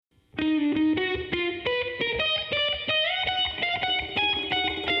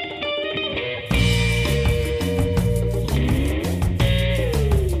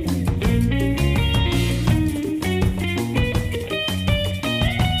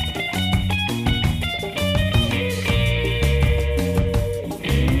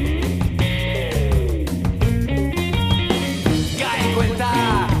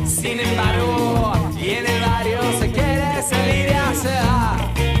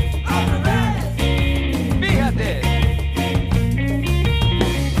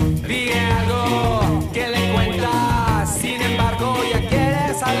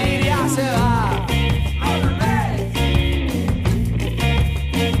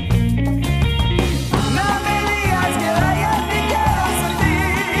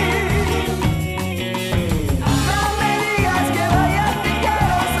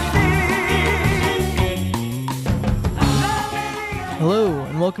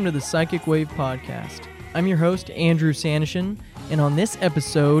Welcome to the Psychic Wave Podcast. I'm your host, Andrew Sanishin, and on this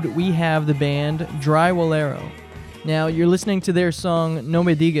episode, we have the band Drywallero. Now, you're listening to their song, No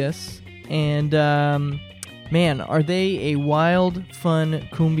Me Digas, and, man, are they a wild, fun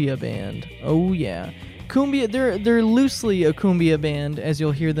cumbia band. Oh, yeah. Cumbia, they're loosely a cumbia band, as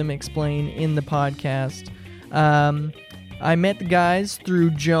you'll hear them explain in the podcast. I met the guys through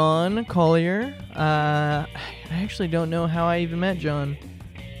John Collier. I actually don't know how I even met John.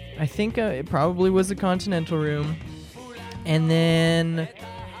 I think it probably was the Continental Room. And then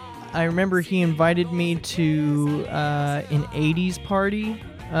I remember he invited me to an 80s party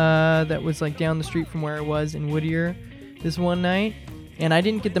that was like down the street from where I was in Whittier this one night. And I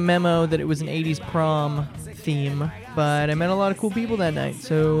didn't get the memo that it was an 80s prom theme, but I met a lot of cool people that night.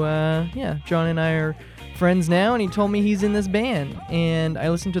 So yeah, John and I are friends now, and he told me he's in this band. And I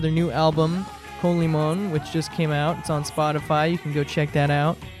listened to their new album, Con Limon, which just came out. It's on Spotify. You can go check that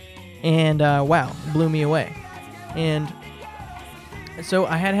out. And wow, blew me away. And so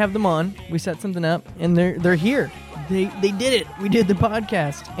I had to have them on. We set something up, and they're here. They did it. We did the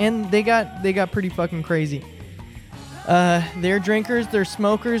podcast, and they got pretty fucking crazy. They're drinkers, they're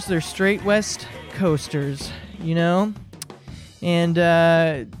smokers, they're straight West Coasters, you know? And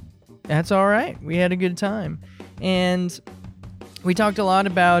that's all right. We had a good time. And we talked a lot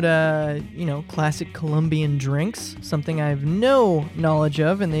about, classic Colombian drinks, something I have no knowledge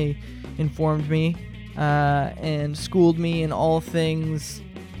of, and they informed me and schooled me in all things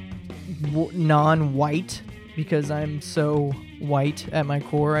non-white, because I'm so white at my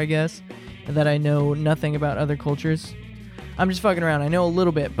core, I guess, that I know nothing about other cultures. I'm just fucking around. I know a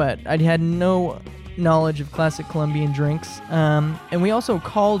little bit, but I had no knowledge of classic Colombian drinks. And we also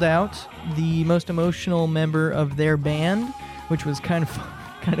called out the most emotional member of their band, which was kind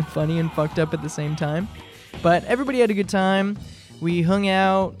of funny and fucked up at the same time. But everybody had a good time. We hung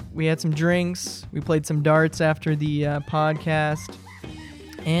out, we had some drinks, we played some darts after the podcast,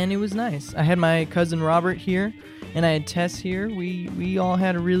 and it was nice. I had my cousin Robert here, and I had Tess here. We all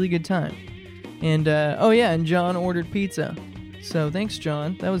had a really good time. And and John ordered pizza. So thanks,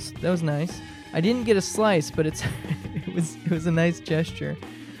 John. That was nice. I didn't get a slice, but it was a nice gesture.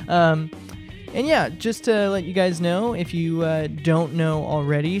 And yeah, just to let you guys know, if you don't know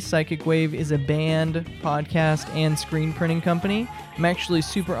already, Psychic Wave is a band, podcast, and screen printing company. I'm actually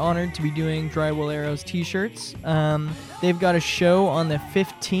super honored to be doing Drywallero's t-shirts. They've got a show on the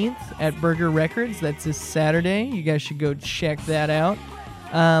 15th at Burger Records. That's this Saturday. You guys should go check that out.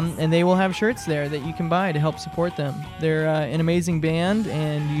 And they will have shirts there that you can buy to help support them. They're an amazing band,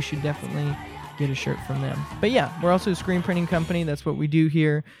 and you should definitely get a shirt from them. But yeah, we're also a screen printing company. That's what we do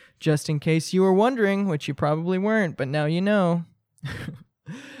here. Just in case you were wondering, which you probably weren't, but now you know.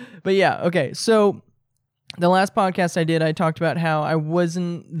 But yeah, okay. So the last podcast I did, I talked about how I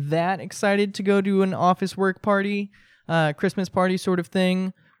wasn't that excited to go to an office work party, Christmas party sort of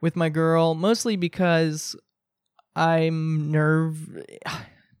thing with my girl, mostly because I'm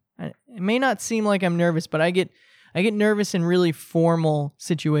it may not seem like I'm nervous, but I get nervous in really formal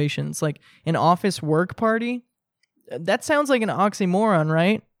situations, like an office work party. That sounds like an oxymoron,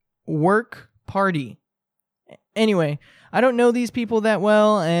 right? Work party. Anyway, I don't know these people that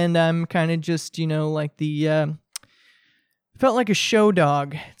well, and I'm kind of just, like felt like a show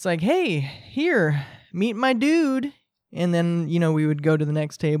dog. It's like, hey, here, meet my dude. And then, we would go to the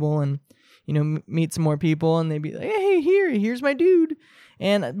next table and, meet some more people, and they'd be like, hey, here's my dude.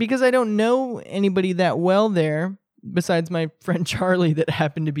 And because I don't know anybody that well there, besides my friend Charlie that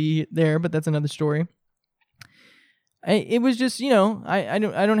happened to be there, but that's another story. It was just, I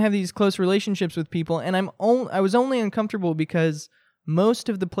don't have these close relationships with people, and I was only uncomfortable because most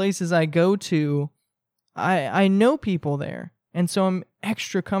of the places I go to, I know people there. And so I'm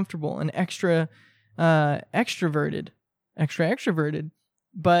extra comfortable and extra extroverted.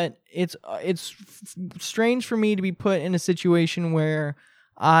 But it's strange for me to be put in a situation where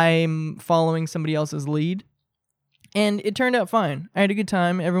I'm following somebody else's lead. And it turned out fine. I had a good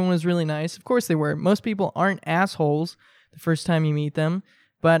time. Everyone was really nice. Of course they were. Most people aren't assholes the first time you meet them.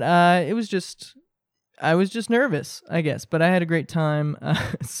 But I was just nervous, I guess. But I had a great time.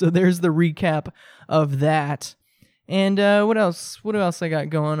 So there's the recap of that. And what else? What else I got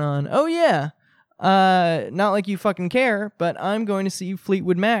going on? Oh, yeah. Not like you fucking care, but I'm going to see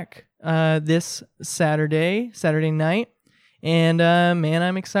Fleetwood Mac this Saturday night. And man,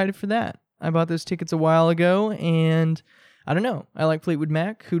 I'm excited for that. I bought those tickets a while ago, and I don't know. I like Fleetwood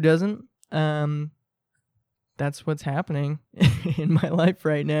Mac. Who doesn't? That's what's happening in my life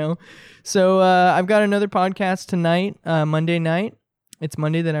right now. So I've got another podcast tonight, Monday night. It's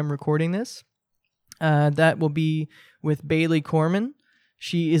Monday that I'm recording this. That will be with Bailey Corman.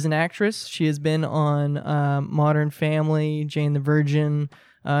 She is an actress. She has been on Modern Family, Jane the Virgin,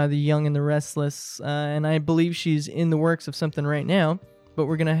 The Young and the Restless, and I believe she's in the works of something right now. But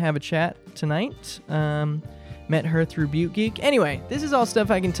we're going to have a chat tonight. Met her through Butte Geek. Anyway, this is all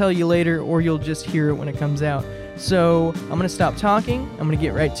stuff I can tell you later, or you'll just hear it when it comes out. So I'm going to stop talking. I'm going to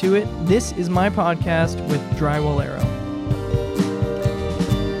get right to it. This is my podcast with Drywallero.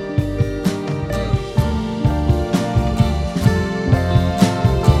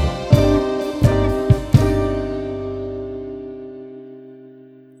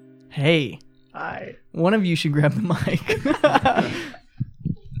 Hey. Hi. One of you should grab the mic.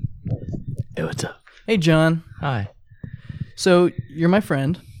 Hey, what's up? Hey, John. Hi. So you're my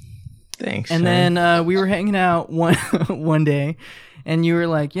friend. Thanks. And then we were hanging out one day, and you were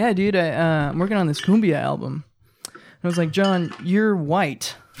like, "Yeah, dude, I'm working on this cumbia album." And I was like, "John, you're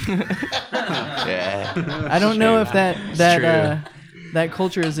white." Yeah. I don't know if that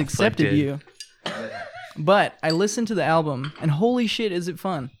culture has accepted you, but I listened to the album, and holy shit, is it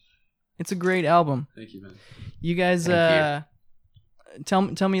fun! It's a great album. Thank you, man. You guys, tell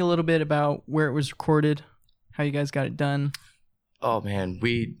me a little bit about where it was recorded, how you guys got it done. Oh man,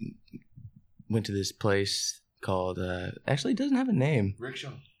 we went to this place called. Actually, it doesn't have a name.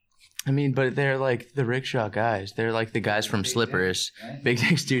 Rickshaw. I mean, but they're like the rickshaw guys. They're like the guys from Slippers, Big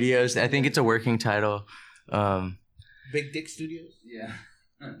Dick Studios. I think it's a working title. Big Dick Studios? Yeah.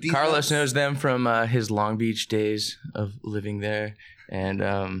 Carlos knows them from his Long Beach days of living there, and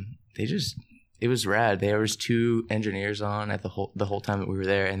it was rad. There was 2 engineers on at the whole time that we were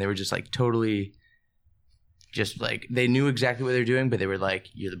there, and they were just like totally, just like they knew exactly what they were doing, but they were like,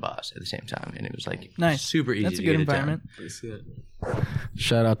 "You're the boss" at the same time, and it was like nice, super easy. That's a to good get environment. It done.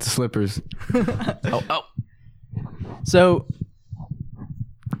 Shout out to Slippers. Oh. So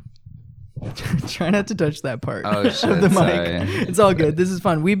try not to touch that part of the mic. Sorry. It's all good. This is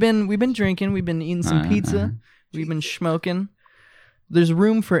fun. We've been drinking. We've been eating some pizza. We've been smoking. There's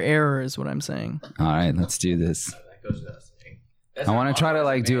room for error, is what I'm saying. All right, let's do this. I want to try to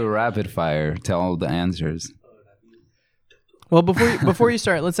like do a rapid fire, tell all the answers. Well, before you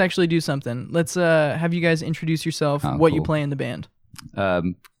start, let's actually do something. Let's have you guys introduce yourself, what you cool. play in the band.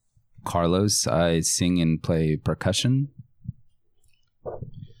 Carlos, I sing and play percussion.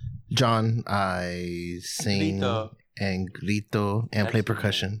 John, I sing and grito and play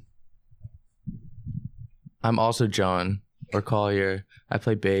percussion. I'm also John, or Collier. I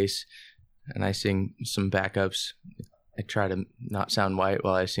play bass, and I sing some backups. I try to not sound white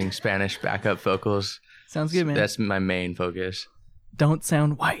while I sing Spanish backup vocals. Sounds good, man. That's my main focus. Don't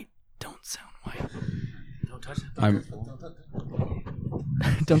sound white. Don't sound white. Don't touch that.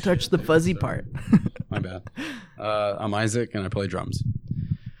 Don't touch the fuzzy part. My bad. I'm Isaac, and I play drums.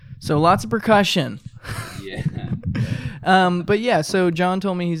 So lots of percussion. Yeah. But yeah, so John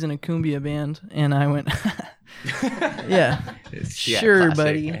told me he's in a cumbia band, and I went, yeah, sure, classic,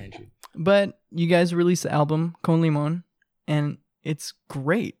 buddy. Andrew. But you guys released the album Con Limon, and it's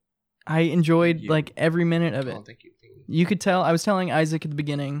great. I enjoyed like every minute of it. Oh, thank you. You could tell. I was telling Isaac at the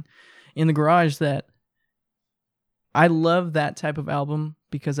beginning in the garage that I love that type of album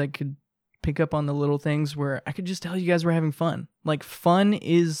because I could pick up on the little things where I could just tell you guys were having fun. Like fun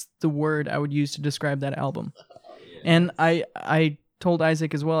is the word I would use to describe that album. And I told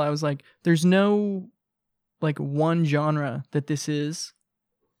Isaac as well, I was like, there's no like one genre that this is,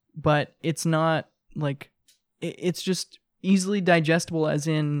 but it's not like, it's just easily digestible as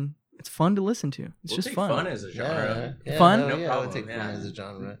in it's fun to listen to. It's just fun. Fun as a genre. Yeah, Fun? No No problem. problem, I would take yeah. fun as a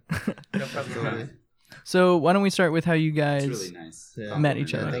genre. No problem. So why don't we start with how you guys It's really nice. Yeah. met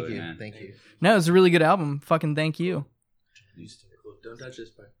each other? Thank you. Man. Thank you. No, it was a really good album. Fucking thank you. cool. Don't touch this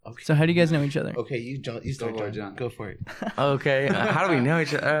part. Okay. So how do you guys know each other? Okay, you start, for it, John. John. Go for it. Okay. How do we know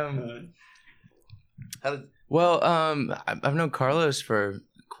each other? Well, I've known Carlos for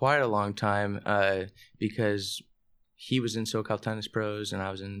quite a long time because he was in SoCal Tennis Pros and I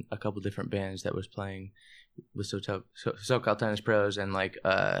was in a couple different bands that was playing with SoCal Tennis Pros, and like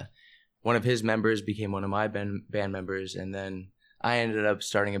one of his members became one of my band members, and then I ended up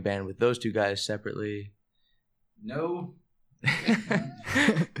starting a band with those two guys separately. No.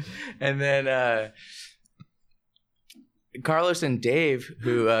 And then Carlos and Dave,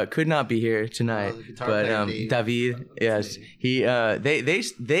 who could not be here tonight, but David, yes, he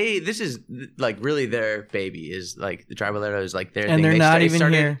this is like really their baby, is like the Drywallero is like their And thing. they're They not started- even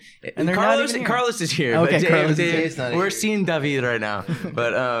started- here. And they're not even here. Carlos is here. Okay, but Carlos is here. Not we're here. seeing David right now,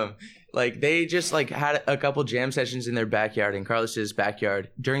 but like they just like had a couple jam sessions in their backyard, in Carlos's backyard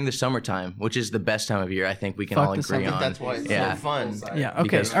during the summertime, which is the best time of year. I think we can Fuck all the agree summer. on. That's why it's Yeah. so fun. Yeah. Okay.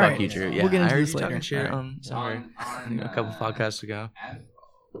 Because All fuck right. you, Drew. Yeah, We'll get I into heard this you later. talking shit All right. on summer a couple podcasts ago.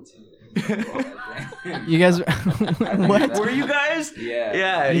 You guys, what? Were you guys?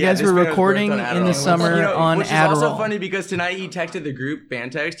 Yeah. You guys this were band was recording birthed on in the Adderall. summer on which is also Adderall. funny because tonight he texted the group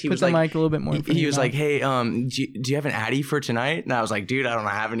band text. He Put was the like, mic a little bit more. in front of he your was mouth. like, "Hey, do you have an Addy for tonight?" And I was like, "Dude, I don't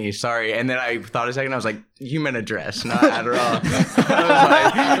have any. Sorry." And then I thought a second. I was like, "You meant a dress, not Adderall."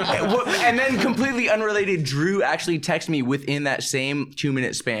 I was like, and then completely unrelated, Drew actually texted me within that same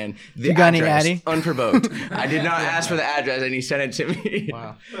 2-minute span. The You got any address, Addy? Unprovoked. I did not ask for the address, and he sent it to me.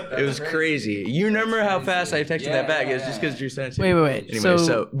 Wow. It was crazy. You remember how fast I texted that back? It was just because Drew sent it to me. Wait. Anyway,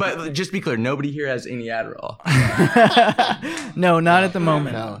 So- but just to be clear, nobody here has any Adderall. no, not at the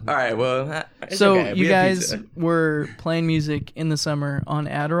moment. No. All right, well, it's So okay. We you have guys pizza. were playing music in the summer on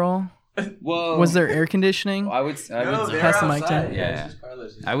Adderall. Well, Was there air conditioning? I would No, they're Pass the mic outside. to- Yeah. it's just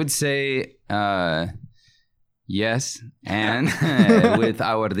Carlos. I would say yes, and with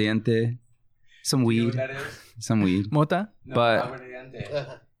aguardiente, some You know weed, what that is? some weed. Mota? No, But-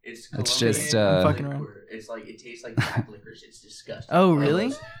 aguardiente. It's just, Colombian I'm fucking around. liquor. It's like, it tastes like black licorice. It's disgusting. Oh,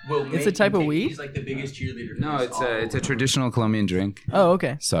 really? Will It's make a type you of take- weed? He's like the biggest cheerleader. for No, this it's all a over. traditional Colombian drink. Oh,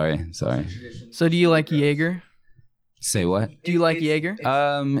 okay. Sorry. So do you like Jaeger? Say what? Do you like Jaeger?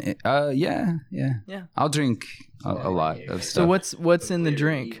 Yeah. Yeah. I'll drink a lot of So stuff. what's in the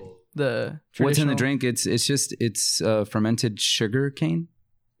drink? The What's in the traditional- drink? It's fermented sugar cane.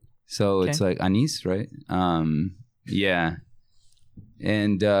 So it's like anise, right? Yeah.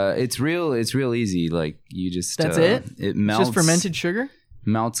 And it's real easy. Like you just That's it? It It's melts. just fermented sugar?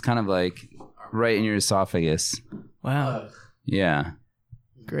 Melts kind of like right in your esophagus. Wow. Yeah.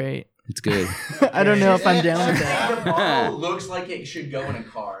 Great. It's good. I don't know if I'm down with that. The bottle looks like it should go in a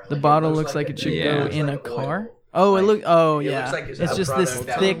car. The Like, bottle looks like it should Yeah. go looks in a like car. oil. Oh, Like, it looks. Oh, it yeah. looks like It's a just product this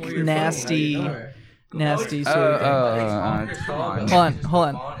that thick, would be nasty, nasty sort of thing. come on.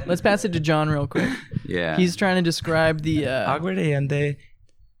 Hold on. Let's pass it to John real quick. Yeah. He's trying to describe the. Aguardiente.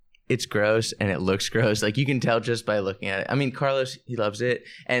 It's gross and it looks gross. Like you can tell just by looking at it. I mean, Carlos, he loves it,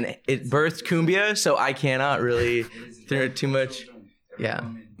 and it birthed cumbia, so I cannot really throw too much. Yeah.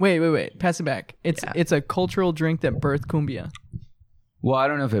 Wait. Pass it back. It's a cultural drink that birthed cumbia. Well, I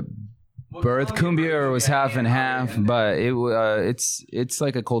don't know if it birthed cumbia or was half and half, but it's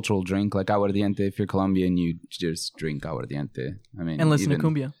like a cultural drink, like aguardiente. If you're Colombian, you just drink aguardiente. I mean, And listen to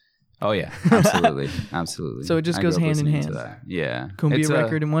even- cumbia. Oh yeah, absolutely. So it just I goes grew up hand in listening hand. to that. Yeah, Cumbia It's a-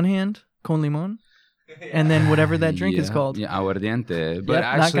 record in one hand, con limon, and then whatever that drink is yeah, called. Yeah, aguardiente. But Yep,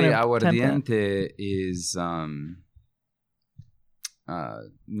 not actually, gonna tempt that. aguardiente is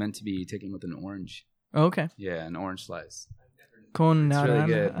meant to be taken with an orange. Oh, okay. Yeah, an orange slice. Con It's really naranja.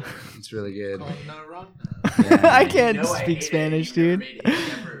 good. It's really good. I can't speak Spanish, dude.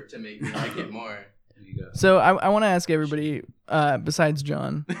 To make me like it more. So I want to ask everybody, besides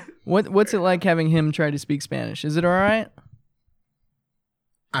John, what's it like having him try to speak Spanish? Is it all right?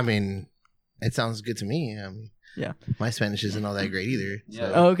 I mean, it sounds good to me. I mean, Yeah. My Spanish isn't all that great either.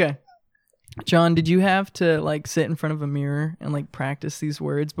 So. Oh, okay. John, did you have to like sit in front of a mirror and like practice these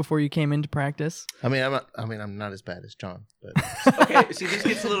words before you came into practice? I'm not as bad as John, but Okay, see, this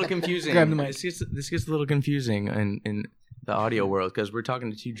gets a little confusing. Grab the mic. This gets a little confusing in the audio world because we're talking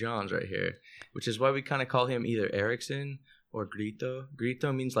to two Johns right here, which is why we kind of call him either Erickson or Grito.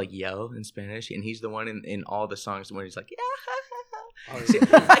 Grito means like yell in Spanish, and he's the one in all the songs when he's like, yeah. See,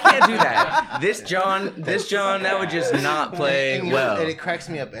 I can't do that. This John, that would just not play and, you know, well. and it cracks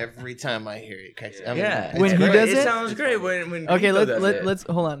me up every time I hear it. I mean, Yeah, it's When he great. does it it? sounds great when Okay, Grito does it. let's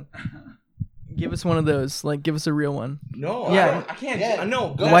hold on. Give us one of those. Like, give us a real one. No, Yeah. I can't. Yeah.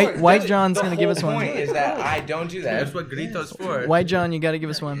 No, go White- for it. White The- John's the gonna give whole us one. point is that I don't do that. That's what Grito's for. White John, you got to give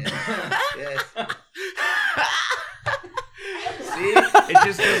us one. Yes. It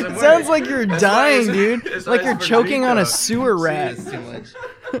just doesn't work. Sounds like you're That's dying, why dude. that's Like why you're it's choking on a burrito. sewer rat. It's too much.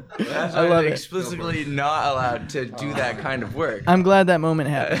 That's I why love they're it. explicitly not allowed to do that kind of work. I'm glad that moment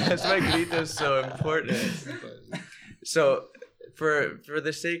happened. That's why grito's so important. So, for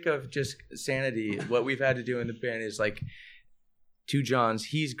the sake of just sanity, what we've had to do in the band is like 2 Johns.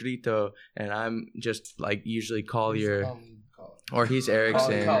 He's Grito, and I'm just like usually Collier, or he's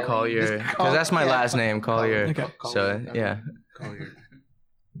Erickson, Collier, because that's my last name, Collier. Okay. So yeah.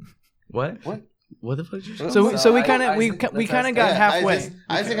 What? What the fuck did you say? So we kind of got halfway.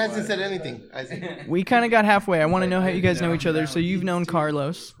 Isaac hasn't said anything. We kind of got halfway. I want to know how you guys know each other. So you've known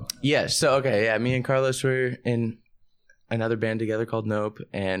Carlos. Yes. So okay, yeah. Me and Carlos were in another band together called Nope,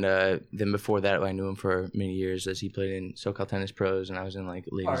 and then before that, I knew him for many years as he played in SoCal Tennis Pros, and I was in like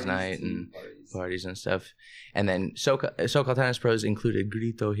Ladies Night and parties and stuff. And then SoCal Tennis Pros included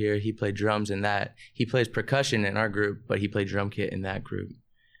Grito here. He played drums in that. He plays percussion in our group, but he played drum kit in that group.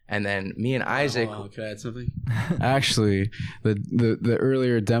 And then me and Isaac. Can I add something? Actually, the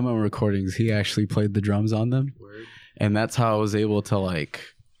earlier demo recordings, he actually played the drums on them, and that's how I was able to like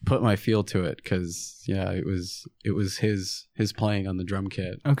put my feel to it. Because yeah, it was his playing on the drum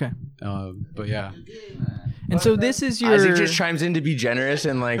kit. Okay. But yeah. And so this is your. Isaac just chimes in to be generous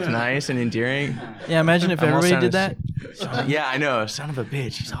and like nice and endearing. Yeah, imagine if I'm all everybody did sounding- that. Yeah, I know. Son of a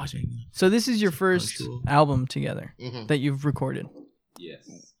bitch. He's always making me. So this is your first Cool. album together Mhm. that you've recorded. Yes.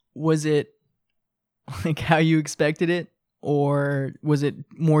 Was it like how you expected it, or was it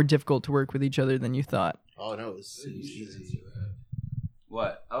more difficult to work with each other than you thought? Oh no, it's easy.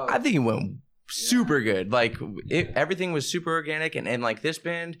 What? Oh, I think it went super good. Like everything was super organic, and like this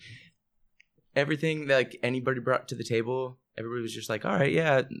band, everything that like anybody brought to the table, everybody was just like, all right,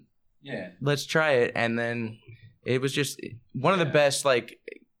 yeah, let's try it. And then it was just one of the best like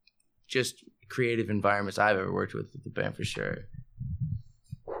just creative environments I've ever worked with the band for sure.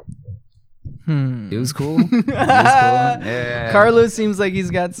 It was cool. It was cool. Yeah. Carlos seems like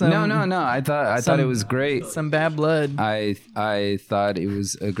he's got some. No. I thought it was great. Some bad blood. I thought it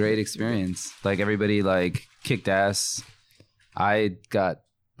was a great experience. Like everybody like kicked ass. I got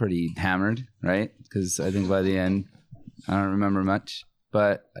pretty hammered, right? Because I think by the end, I don't remember much.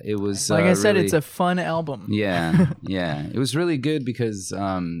 But it was Like I said, really, it's a fun album. yeah. It was really good because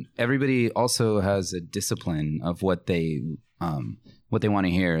everybody also has a discipline of what they want to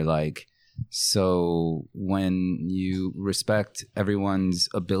hear. Like, so when you respect everyone's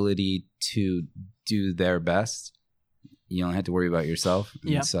ability to do their best, you don't have to worry about yourself.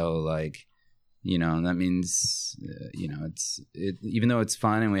 Yeah. And so like, that means, even though it's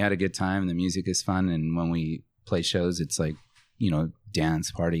fun and we had a good time and the music is fun, and when we play shows, it's like,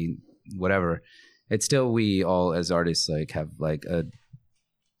 dance, party, whatever. It's still, we all as artists like have like a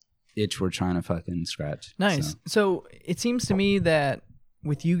itch we're trying to fucking scratch. Nice. So it seems to me that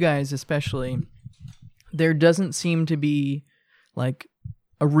with you guys especially, there doesn't seem to be like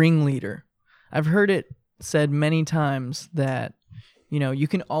a ringleader. I've heard it said many times that, you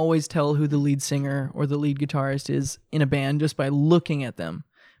can always tell who the lead singer or the lead guitarist is in a band just by looking at them.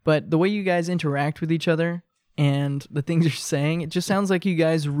 But the way you guys interact with each other and the things you're saying, it just sounds like you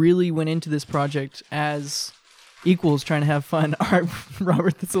guys really went into this project as equals trying to have fun. All right,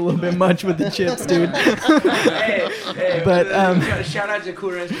 Robert, that's a little bit much with the chips, dude. But shout out to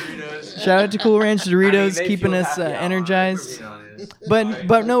Cool Ranch Doritos. shout out to Cool Ranch Doritos, they keeping feel us happy hour energized. for being honest.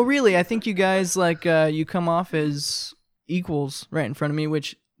 But no, really, I think you guys like you come off as equals right in front of me,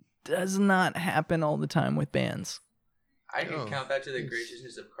 which does not happen all the time with bands. I can count that to the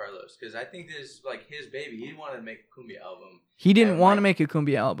graciousness of Carlos, because I think this is like his baby. He wanted to make a cumbia album. He didn't And, want to like- make a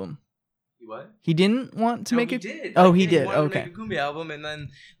cumbia album. What? He didn't want to No, make he it. did. Oh, Like, he did. wanted to Okay. make a cumbia album, and then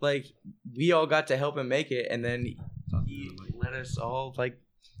like we all got to help him make it, and then he let us all like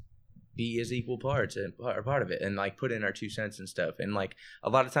be his equal parts and part of it, and like put in our 2 cents and stuff. And like a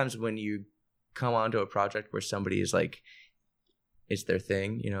lot of times when you come onto a project where somebody is like, it's their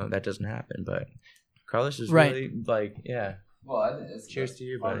thing, that doesn't happen. But Carlos is Right. really like, yeah. Well, I think it's Cheers to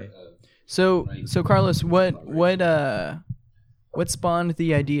you, buddy. So Carlos, what spawned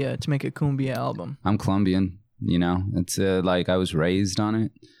the idea to make a cumbia album? I'm Colombian. It's like I was raised on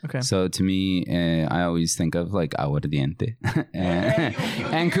it. Okay. So to me, I always think of like aguardiente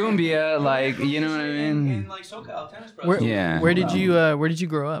and cumbia, like, you know what I mean? like SoCal Tennis Pros. Where, Yeah. Where did you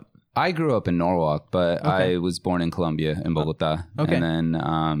grow up? I grew up in Norwalk, but Okay. I was born in Colombia, in Bogota. Okay. And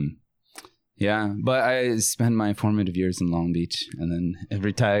then, but I spent my formative years in Long Beach and then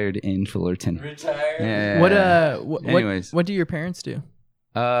retired in Fullerton. Retired. Yeah. Anyways. What do your parents do?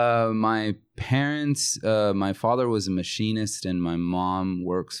 My parents, my father was a machinist and my mom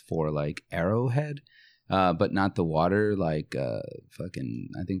works for like Arrowhead. but not the water. Like fucking,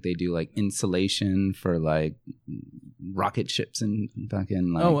 I think they do like insulation for like rocket ships and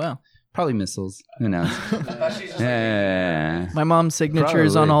fucking like. Oh wow. Probably missiles. Who knows? Yeah. My mom's signature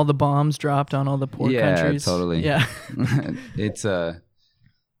is on Probably. all the bombs dropped on all the poor countries. Totally. Yeah. It's our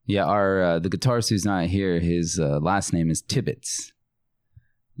the guitarist who's not here, his last name is Tibbets.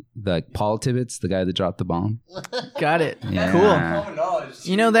 Like Paul Tibbets, the guy that dropped the bomb. Got it. Yeah. Cool.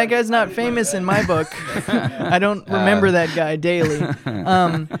 You know, that guy's not famous in my book. I don't remember that guy daily.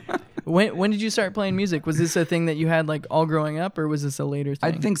 When did you start playing music? Was this a thing that you had like all growing up, or was this a later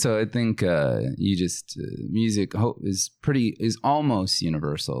thing? I think so. I think you just music is almost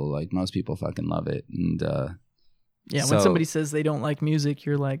universal. Like most people fucking love it, and yeah. so- When somebody says they don't like music,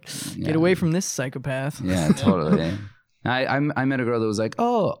 you're like, get away from this psychopath. yeah, totally. I met a girl that was like,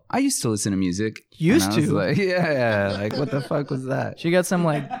 "Oh, I used to listen to music." Used And I was to? like, yeah. Like, what the fuck was that? She got some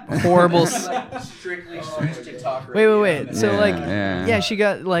like horrible. Strictly Wait. So Yeah, like, yeah. yeah, she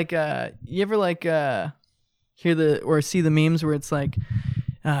got like, you ever like hear or see the memes where it's like,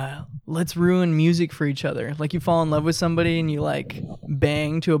 let's ruin music for each other. Like you fall in love with somebody and you like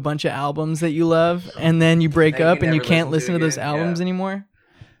bang to a bunch of albums that you love, and then you break Then you up can and you never can't listen listen to to it those again. albums Yeah. anymore.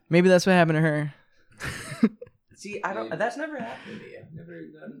 Maybe that's what happened to her. See, I don't. That's never happened to me. I've never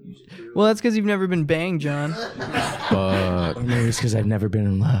done music. Well, that's because you've never been banged, John. But Maybe it's because I've never been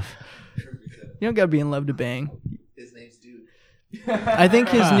in love. You don't gotta be in love to bang. His name's Dude. I think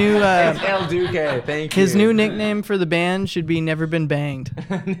his new El Duque, thank you. his new nickname for the band should be "Never Been Banged"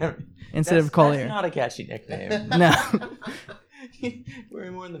 instead of That's Collier. not a catchy nickname. No,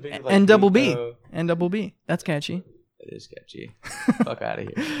 We're more in the vein of like and double B, Rico. and double B. That's catchy. It is catchy. Fuck out of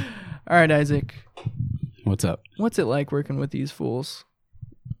here. All right, Isaac. what's up? What's it like working with these fools?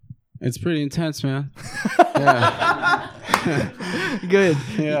 It's pretty intense, man. Yeah. Good.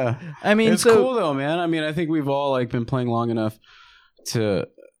 Yeah. I mean, It's so cool though, man. I mean, I think we've all like been playing long enough to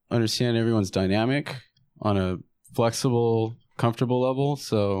understand everyone's dynamic on a flexible, comfortable level.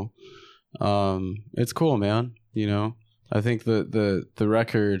 So it's cool, man. You know, I think the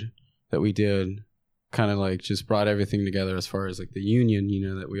record that we did kind of like just brought everything together as far as like the union, you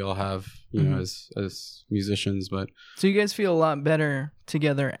know, that we all have, you know, as musicians. But So you guys feel a lot better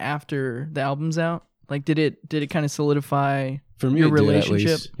together after the album's out? Like, did it kind of solidify for me, your it did, at relationship?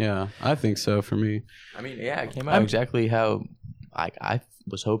 least. Yeah, I think so. For me, I mean, yeah, it came out exactly how I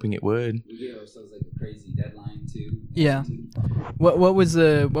was hoping it would. We gave ourselves like a crazy deadline too. Yeah. What was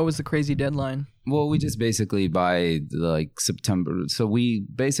the crazy deadline? Well, we just basically by like September. So we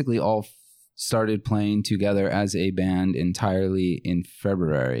basically all started playing together as a band entirely in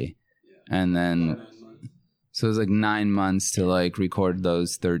February. And then so it was like 9 months to like record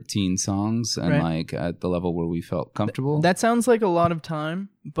those 13 songs and Right. like at the level where we felt comfortable. That sounds like a lot of time,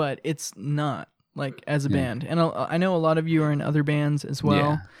 but it's not, like, as a band. And I know a lot of you are in other bands as well.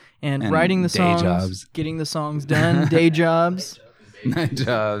 Yeah. And And writing the day songs, jobs. getting the songs done, day jobs, Night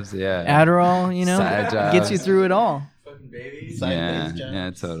jobs, yeah. Adderall, you know, Side gets you jobs. through it all. Fucking baby. Yeah,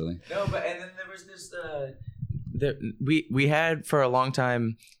 yeah, totally. No, but and then there was this. We had for a long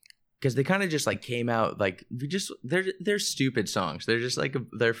time because they kind of just like came out like they're stupid songs. They're just like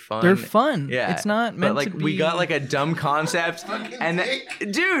they're fun. They're fun. Yeah, It's not meant but like to be. we got like a dumb concept, and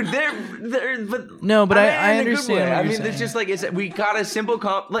dude, they're but No, but I in a good understand way. what I you're mean, saying. it's just like we got a simple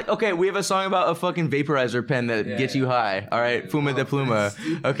like okay, we have a song about a fucking vaporizer pen that gets you high. All right, Fuma de Pluma.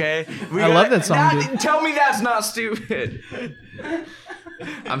 Okay, I love that song, dude. Tell me that's not stupid.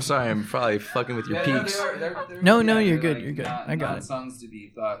 I'm sorry, I'm probably fucking with your peaks. No, you're good. You're good. I got it. Songs to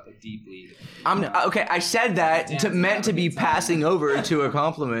be thought deeply. Okay, I said that meant to be passing over to a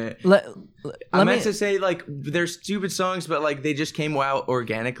compliment. Let I me meant to say like they're stupid songs, but like they just came out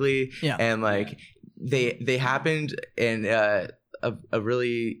organically, Yeah. and like they happened in a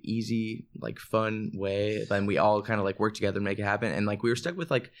really easy, like fun way. And we all kind of like worked together to make it happen. And like we were stuck with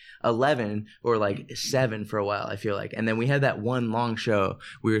like 11 or like 7 for a while, I feel like. And then we had that one long show.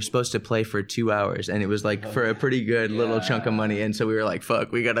 We were supposed to play for 2 hours, and it was like for a pretty good little chunk of money. And so we were like,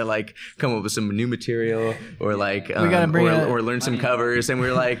 fuck, we gotta like come up with some new material or like We gotta bring or learn some covers. And we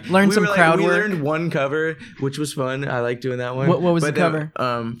were like Learn we some were, like, crowd we work. learned one cover, which was fun. I like doing that one. What was the then,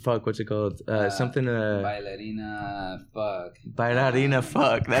 cover? Fuck, what's it called? Something Bailarina, fuck. Bailarina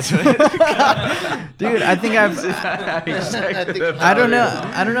fuck. That's what it's called. Dude, I think I've. I don't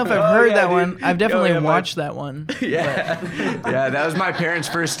know. I don't know if I've heard that one. I've definitely watched that one. Yeah, yeah. That was my parents'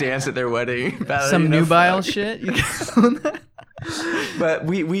 first dance at their wedding. Some Bailarina nubile fuck. shit. You guys own that? But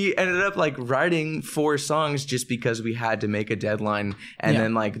we ended up like writing 4 songs just because we had to make a deadline, and Yeah.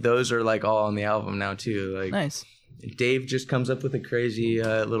 then like those are like all on the album now too. Like Nice. Dave just comes up with a crazy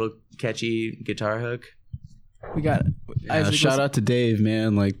little catchy guitar hook. We got Isaac. Shout out to Dave,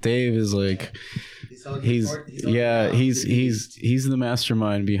 man. Like Dave is like he's the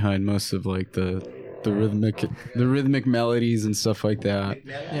mastermind behind most of like the rhythmic melodies and stuff like that.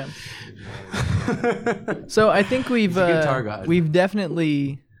 Yeah. So I think we've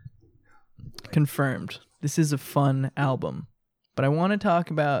definitely confirmed this is a fun album, but I want to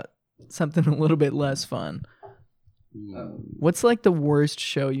talk about something a little bit less fun. What's like the worst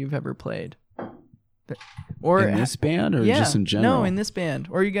show you've ever played? Or in this band, or just in general? No, in this band.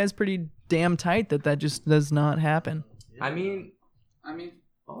 Or are you guys pretty damn tight that just does not happen? I mean,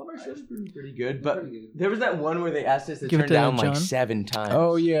 all of our shows have been pretty good, but there was that one where they asked us to turn down like 7 times.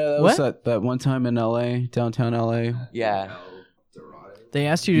 Oh yeah, that was that one time in LA, downtown LA. Yeah. They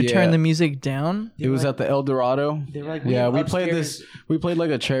asked you to turn the music down? It was at the El Dorado. They were like, we played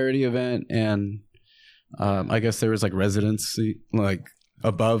like a charity event, and I guess there was like residency like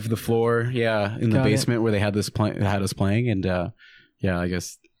above the floor, in the basement where they had had us playing, and I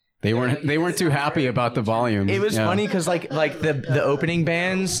guess they weren't too happy about the volume. It was funny because like the opening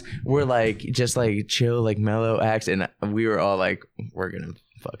bands were like just like chill, like mellow acts, and we were all like, we're gonna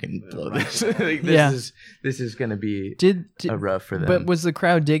fucking blow this. Like, this is gonna be a rough for them. But was the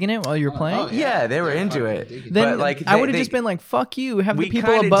crowd digging it while you were playing? Yeah, they were into it. Then but like I would have just been like, "Fuck you!" Have the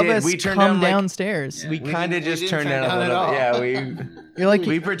people above us come downstairs. We kind of just turned down a little bit. Yeah, you're like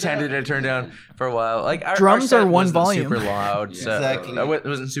we pretended to turn down for a while. Like our drums our are one wasn't volume. super loud, so Exactly. it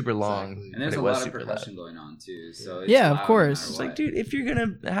wasn't super long. And there's a lot of percussion going on too. So it's of loud course. It's like, dude, if you're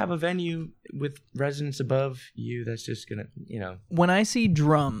gonna have a venue with residents above you, that's just gonna, When I see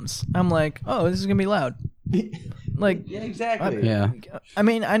drums, I'm like, oh, this is gonna be loud. Like, yeah, exactly. I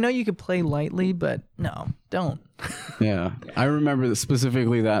mean, I know you could play lightly, but no, don't. Yeah, I remember that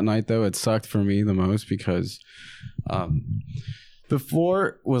specifically that night though. It sucked for me the most because the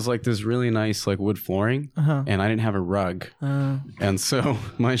floor was like this really nice like wood flooring, and I didn't have a rug, and so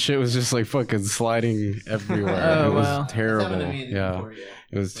my shit was just like fucking sliding everywhere. It was terrible. Yeah,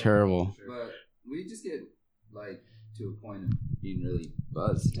 it was terrible. But we just get like to a point of being really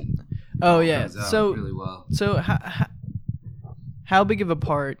buzzed. And Oh yeah. So really well. So how big of a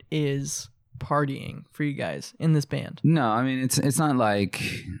part is partying for you guys in this band? No, I mean it's not like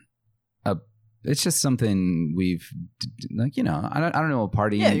it's just something we've like, I don't know what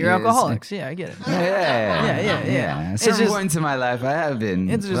partying is. Yeah, you're alcoholics. Yeah, I get it. Yeah. It's Certain just points in my life I have been.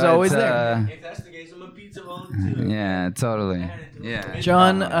 It's just always there. If that's the case, I'm a pizza holic too. Yeah, totally. Yeah.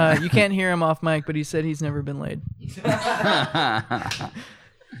 John, you can't hear him off mic, but he said he's never been laid.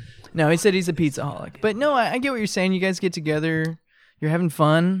 No, he said he's a pizza holic. But no, I get what you're saying. You guys get together. You're having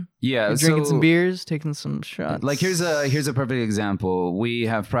fun. Yeah, you're drinking some beers, taking some shots. Like here's a perfect example. We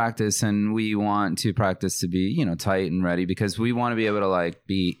have practice, and we want to practice to be tight and ready because we want to be able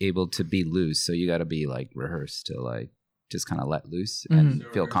to be loose. So you got to be like rehearsed to like just kind of let loose and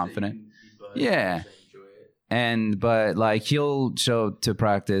feel confident. Yeah. But like he'll show up to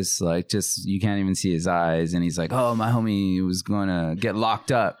practice like just you can't even see his eyes, and he's like, "Oh, my homie was gonna get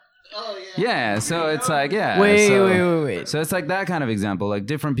locked up." Oh yeah. Yeah, so it's like Wait. So it's like that kind of example. Like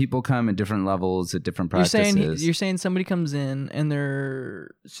different people come at different levels at different practices. You're saying somebody comes in and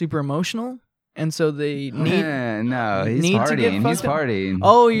they're super emotional, and so they need he's need partying. to get He's fucked up? partying.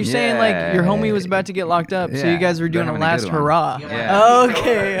 Oh, you're saying like your homie was about to get locked up, so you guys were doing a last hurrah. Yeah.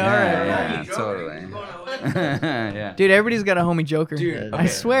 Okay, all right. Yeah, totally. Yeah. Dude, everybody's got a homie joker. Dude, I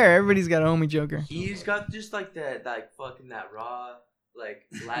swear, everybody's got a homie joker. He's got just like that, like fucking that raw, like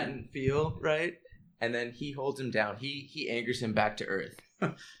Latin feel, right? And then he holds him down. He angers him back to earth.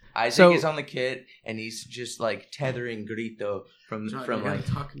 Isaac is on the kit, and he's just like tethering Grito from like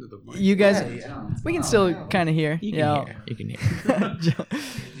talking to the mic. You guys, we can still kind of hear. You can hear.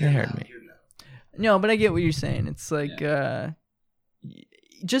 You heard me. No, but I get what you're saying. It's like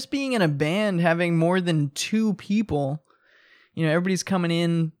just being in a band, having more than 2 people. Everybody's coming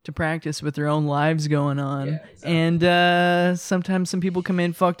in to practice with their own lives going on, and sometimes some people come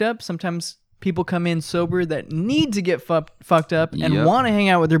in fucked up. Sometimes people come in sober that need to get fucked up and want to hang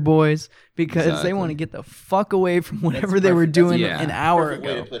out with their boys because they want to get the fuck away from whatever they were doing an hour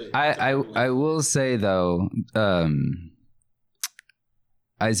ago. I will say though,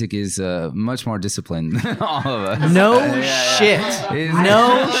 Isaac is much more disciplined than all of us. No shit.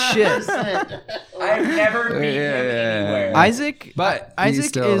 I've never met him anywhere. Isaac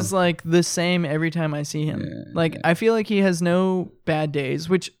still is like the same every time I see him. I feel like he has no bad days,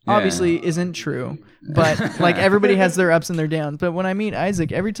 which obviously isn't true. But like everybody has their ups and their downs. But when I meet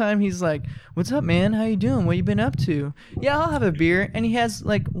Isaac, every time he's like, "What's up, man? How you doing? What you been up to?" Yeah, I'll have a beer, and he has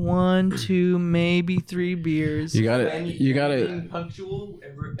like 1, 2, maybe 3 beers. You got it. Being punctual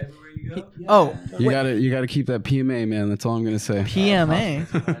everywhere you Oh, You gotta keep that PMA, man. That's all I'm gonna say.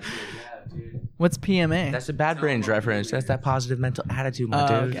 PMA. What's PMA? That's a Bad Brains reference. That's that positive mental attitude, my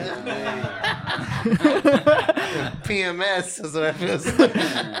dude. Okay. PMS is what I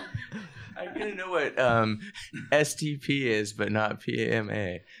feel. I didn't know what STP is, but not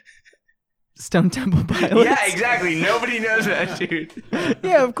PMA. Stone Temple Pilots. Yeah, exactly. Nobody knows that, dude.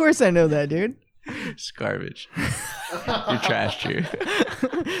 Yeah, of course I know that, dude. It's garbage. You're trash, dude.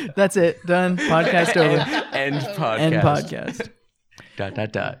 That's it. Done. Podcast over. End podcast. End podcast.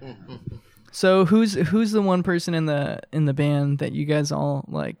 Dot. So who's the one person in the band that you guys all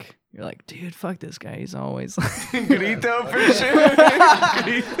like? You're like, dude, fuck this guy. He's always Grito for sure.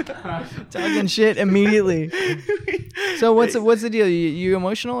 talking shit immediately. So what's the deal? You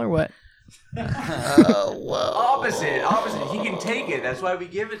emotional or what? Well, Opposite. He can take it. That's why we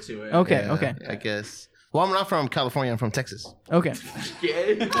give it to him. Okay. yeah, Okay. I guess. Well, I'm not from California. I'm from Texas. Okay.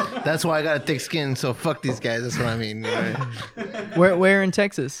 That's why I got a thick skin. So fuck these guys. That's what I mean. Right? Where in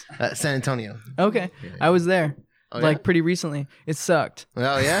Texas? San Antonio. Okay. I was there. Oh, like yeah? pretty recently. It sucked.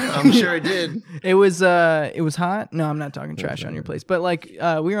 Oh yeah, I'm sure it did. It was hot. No, I'm not talking trash on your place. But like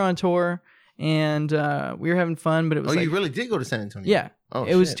we were on tour and we were having fun, but it was Oh, like, you really did go to San Antonio? yeah. Oh,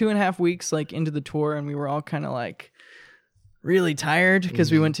 it was shit. 2.5 weeks like into the tour and we were all kind of like really tired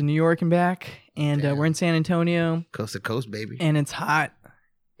because we went to New York and back and we're in San Antonio Coast to coast, baby. and it's hot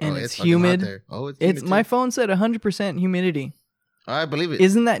and it's fucking hot humid. there. Oh, it's It's humid my too. phone said 100% humidity. I believe it.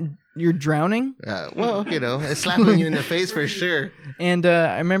 Isn't that you're drowning? Well, it's slapping you in the face for sure. And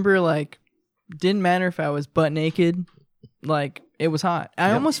I remember like didn't matter if I was butt naked, like it was hot.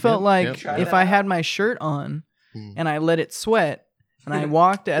 I almost felt like if I had my shirt on and I let it sweat and I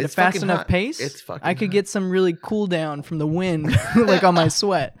walked at a It's fast fucking enough hot. pace, It's fucking I could hot. get some really cool down from the wind, like on my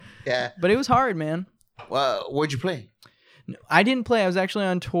sweat. Yeah. But it was hard, man. Well, where'd you play? I didn't play. I was actually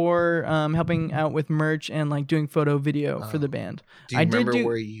on tour, helping out with merch and like doing photo video for the band. Do you I remember did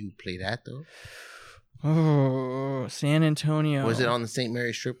where you played at though? Oh, San Antonio. Was it on the St.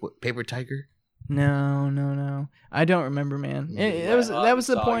 Mary's Strip with Paper Tiger? No. I don't remember, man. That was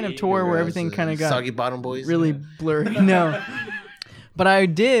the point of tour where everything kind of got Soggy Bottom Boys. really blurry. No, but I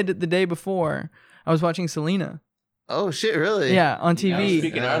did the day before. I was watching Selena. Oh shit! Really? Yeah, on TV.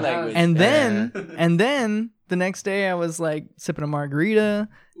 Speaking our language. And then the next day I was like sipping a margarita,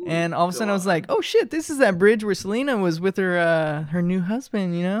 and all of a sudden I was like, oh shit, this is that bridge where Selena was with her new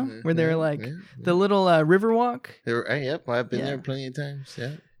husband. You know, where they're like the little river walk. Yep, I've been Yeah. there plenty of times.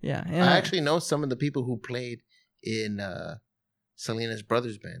 Yeah. Yeah, I actually know some of the people who played in Selena's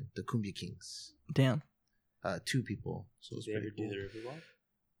brother's band, the Cumbia Kings. damn. 2 people. So it's Did they pretty ever do cool. the river walk?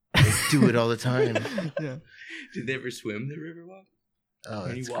 They do it all the time. Yeah. Did they ever swim the river walk? Oh, Can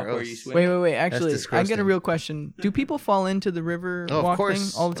you that's walk gross. where you swim? Wait. Actually, I got a disgusting. real question. Do people fall into the river Oh, of walk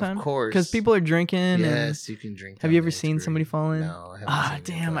course, thing all the time? of course. Because people are drinking. And Yes, you can drink. have down you ever there. It's seen great. somebody fall in? No, I haven't. Ah,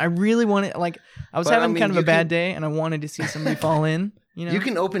 seen damn. it, I really wanted, like, I was But, having I mean, kind of a you bad can- day and I wanted to see somebody fall in. You know? You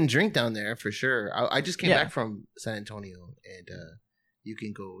can open drink down there for sure. I just came Yeah. back from San Antonio, and you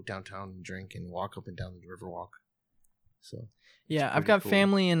can go downtown and drink and walk up and down the river walk. So. Yeah, I've pretty got cool.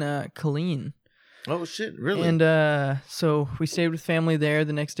 family in Killeen. Oh shit! Really? And so we stayed with family there.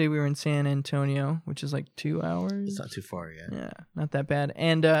 The next day we were in San Antonio, which is like 2 hours. It's not too far yet. Yeah, not that bad.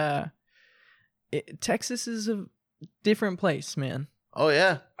 And Texas is a different place, man. Oh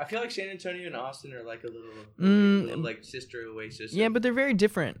yeah. I feel like San Antonio and Austin are like a Mm, little like sister oasis. Yeah, but they're very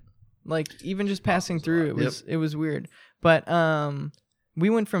different. Like even just passing through, Yep. it was weird. But we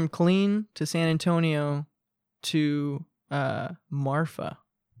went from Killeen to San Antonio to Marfa.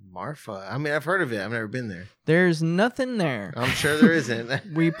 Marfa. I mean, I've heard of it. I've never been there. There's nothing there. I'm sure there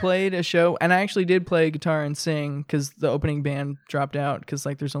isn't. We played a show, and I actually did play guitar and sing because the opening band dropped out because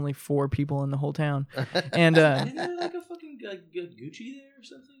like there's only 4 people in the whole town. And Isn't there like a fucking like Gucci there or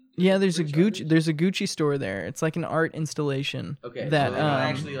something? yeah, there's a Gucci store there. It's like an art installation. Okay, that so they don't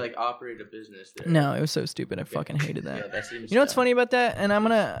actually like operate a business there. no, it was so stupid. I fucking hated that. Yeah, that seems You know what's dumb. funny about that? And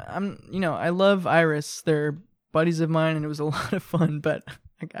I love Iris. They're buddies of mine, and it was a lot of fun. But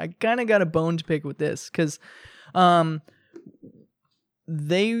I kind of got a bone to pick with this because,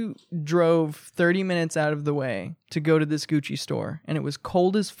 they drove 30 minutes out of the way to go to this Gucci store, and it was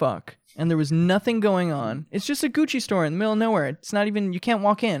cold as fuck, and there was nothing going on. It's just a Gucci store in the middle of nowhere. It's not even, you can't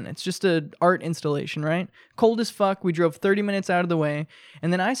walk in. It's just an art installation, right? Cold as fuck. We drove 30 minutes out of the way,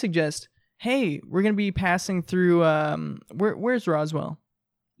 and then I suggest, hey, we're gonna be passing through. Where's Roswell?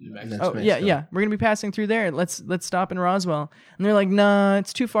 New That's Mexico. Oh messed yeah, up. yeah. We're gonna be passing through there. Let's stop in Roswell. And they're like, nah,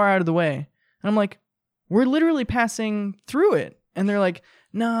 it's too far out of the way. And I'm like, we're literally passing through it. And they're like,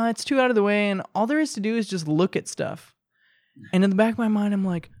 nah, it's too out of the way. And all there is to do is just look at stuff. And in the back of my mind, I'm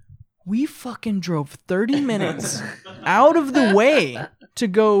like, We fucking drove 30 minutes out of the way to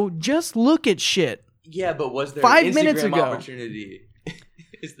go just look at shit. Yeah, but was there 5 an minutes Instagram ago. opportunity?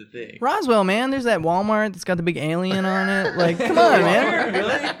 Is the thing. Roswell, man, there's that Walmart that's got the big alien on it. Like, come on, man.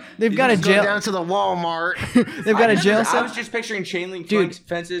 Really? They've got a Go jail. down to the Walmart. They've got a jail I cell. was just picturing chain link Dude.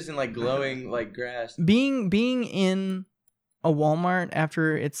 fences and like glowing like grass. Being in a Walmart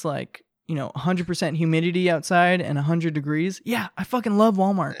after it's like, 100% humidity outside and 100 degrees. Yeah, I fucking love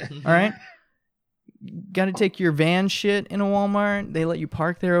Walmart. All right. Got to take your van shit in a Walmart. They let you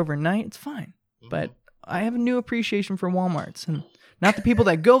park there overnight. It's fine. But I have a new appreciation for Walmarts and not the people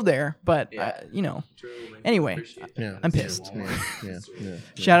that go there, but Anyway, Yeah. I'm pissed. Yeah.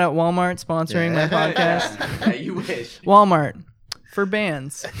 Shout out Walmart sponsoring my podcast. Yeah, you wish. Walmart for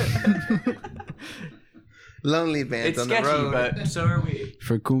bands. Lonely bands It's on sketchy, the road. but so are we.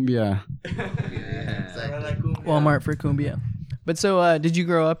 For cumbia. Walmart for cumbia. But so, did you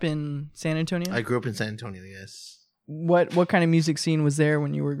grow up in San Antonio? I grew up in San Antonio. Yes. What kind of music scene was there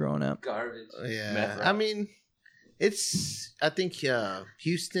when you were growing up? Garbage. Yeah. Meth rock. I mean, I think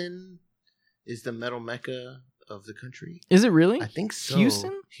Houston is the metal mecca of the country. Is it really? I think so.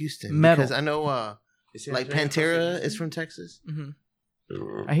 Houston? Houston. Metal. Because I know like Pantera is from Texas.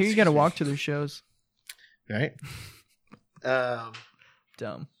 Mm-hmm. I hear you got to walk to their shows. Right?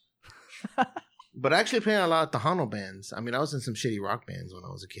 Dumb. But I actually played in a lot of Tejano bands. I mean, I was in some shitty rock bands when I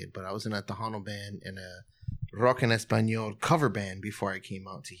was a kid, but I was in a Tejano band and a rock en español cover band before I came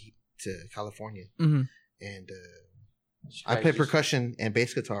out to California. Mm-hmm. And I played percussion and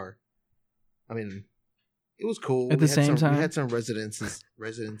bass guitar. I mean, it was cool. At the same time? We had some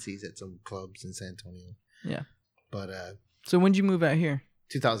residencies at some clubs in San Antonio. Yeah. But So when did you move out here?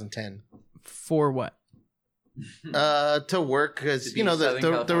 2010. For what? To work because To be Southern the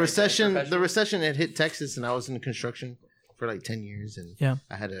California recession. professional? The recession had hit Texas, and I was in construction for like 10 years, and Yeah.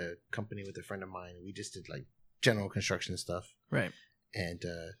 I had a company with a friend of mine, and we just did like general construction stuff. Right. And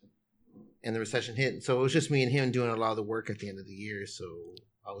the recession hit, so it was just me and him doing a lot of the work at the end of the year. So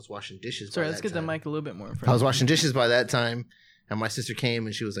I was washing dishes. Sorry, by let's that get the time. mic a little bit more in front. I was washing dishes by that time, and my sister came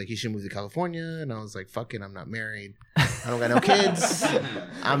and she was like, "You should move to California." And I was like, "Fuck it, I'm not married. I don't got no kids.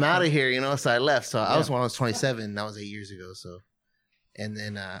 I'm out of here," So I left. So I was when I was 27. And that was 8 years ago. So, and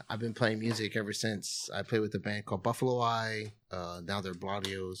then I've been playing music ever since. I played with a band called Buffalo Eye. Now they're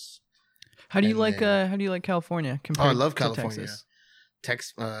Bladios. How do you and then- like California Oh, compared I love to California.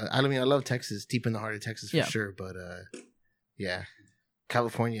 Texas? I mean, I love Texas, deep in the heart of Texas for Yeah. sure. But yeah,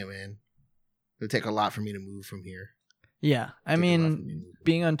 California, man, it would take a lot for me to move from here. Yeah. I Take a lot for me to mean, move from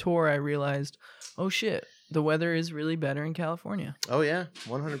being on tour, I realized, oh shit, the weather is really better in California. Oh yeah,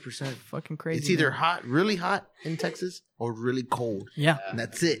 100%. Fucking crazy. It's either man. hot, really hot in Texas, or really cold, Yeah. and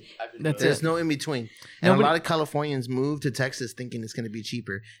that's it. That's There's it. no in between. And Nobody- a lot of Californians move to Texas thinking it's going to be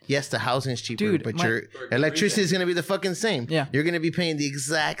cheaper. Yes, the housing is cheaper, Dude, but my- your electricity is going to be the fucking same. Yeah. You're going to be paying the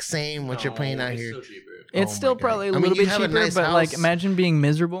exact same what you're paying out here. It's Oh still my God. probably a I mean, little you bit have a cheaper, nice but like house. imagine being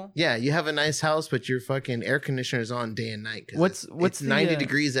miserable. Yeah, you have a nice house, but your fucking air conditioner is on day and night. 'cause What's it's the, 90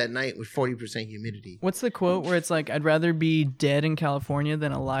 degrees at night with 40% humidity. What's the quote where it's like, I'd rather be dead in California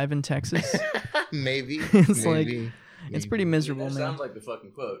than alive in Texas? Maybe. It's maybe. It's pretty miserable, That man. sounds like the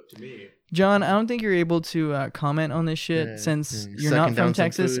fucking quote to me. John, I don't think you're able to comment on this shit Yeah, since yeah, you're not sucking down from some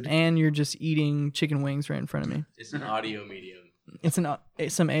Texas food. and you're just eating chicken wings right in front of me. It's an audio medium. It's some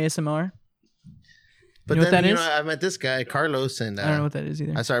ASMR. But You know what then, that is? I met this guy, Carlos, and I don't know what that is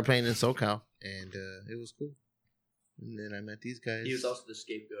either. I started playing in SoCal, and it was cool. And then I met these guys. He was also the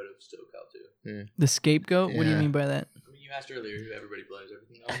scapegoat of SoCal too. The scapegoat? What do you Yeah. mean by that? I mean, you asked earlier who everybody blames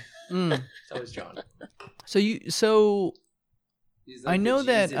everything on. Mm. It's always John. So I know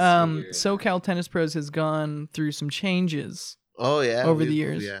that SoCal Tennis Pros has gone through some changes. Oh, yeah. Over the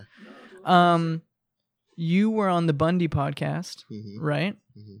years. Yeah. You were on the Bundy podcast, Mhm. right?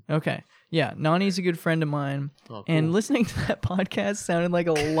 Mhm. Okay. Yeah, Nani's a good friend of mine. Oh, cool. And listening to that podcast sounded like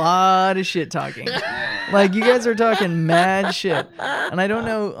a lot of shit talking. Like, you guys are talking mad shit. And I don't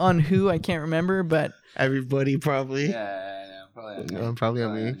know on who, I can't remember, but Everybody probably. Yeah, probably. Probably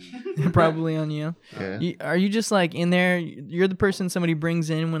on me. probably on you. Yeah. Are you just like in there? You're the person somebody brings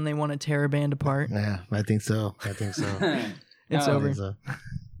in when they want to tear a band apart. Yeah, I think so. It's No, over. So.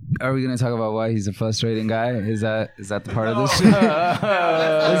 Are we gonna talk about why he's a frustrating guy? Is that the part of this?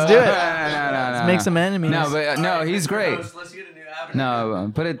 Let's do it. No, Let's make some enemies. No, but no, he's great. Let's get a new avenue.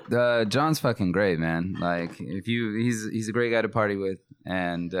 No, put it. John's fucking great, man. Like, he's a great guy to party with,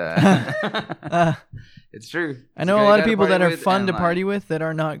 and it's true. I know a lot of people that are fun to party with that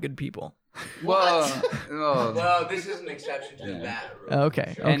are not good people. Well, this is an exception to that rule.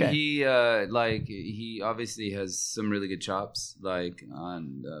 Okay. And Okay. he obviously has some really good chops, like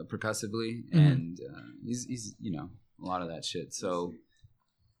on percussively, and he's a lot of that shit. So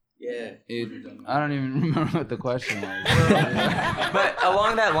Yeah. I don't even remember what the question was. But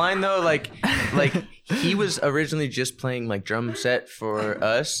along that line though, like he was originally just playing like drum set for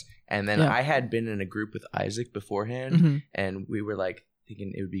us, and then I had been in a group with Isaac beforehand, and we were like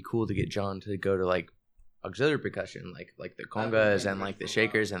thinking it would be cool to get John to go to like auxiliary percussion, like the congas and like the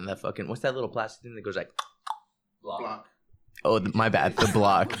shakers and the fucking what's that little plastic thing that goes like Block. Oh, my bad. The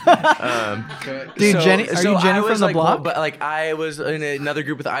block. Dude, Jenny, are you Jenny from the like, block? But like, I was in another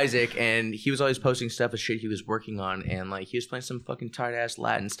group with Isaac, and he was always posting stuff of shit he was working on, and like he was playing some fucking tight ass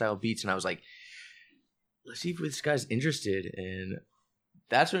Latin style beats, and I was like, let's see if this guy's interested. And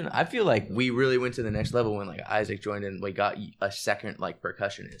that's when I feel like we really went to the next level when like Isaac joined and we got a second like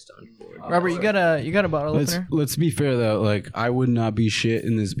percussionist on board. Robert, you got a bottle opener? Let's be fair though. Like, I would not be shit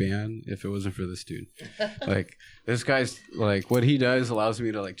in this band if it wasn't for this dude. Like, this guy's like what he does allows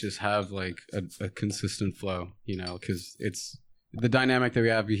me to like just have like a consistent flow, because it's the dynamic that we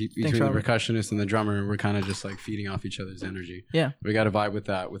have between the percussionist and the drummer. We're kind of just like feeding off each other's energy. Yeah, we got to vibe with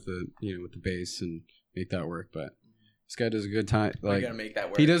that with the with the bass and make that work. But this guy does a good time. Like, we gotta make that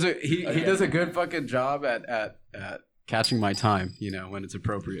work. He does a good fucking job at catching my time, when it's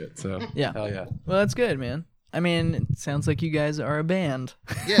appropriate. So yeah, hell yeah. Well, that's good, man. I mean, it sounds like you guys are a band.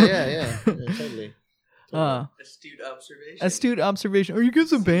 Yeah, totally. Astute observation. Are you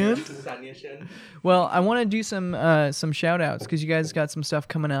guys a band? Well, I want to do some shout outs because you guys got some stuff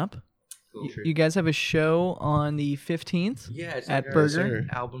coming up. Cool. You guys have a show on the 15th. Yeah, it's at like Burger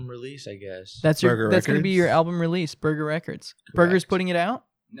album release, I guess. That's going to be your album release, Burger Records. Correct. Burger's putting it out?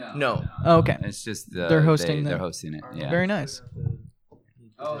 No. Oh, okay. It's just they're hosting they're hosting it. Yeah. Very nice.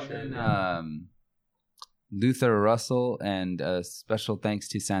 Oh, and then Luther Russell, and special thanks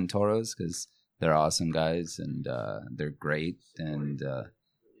to Santoros because they're awesome guys and they're great and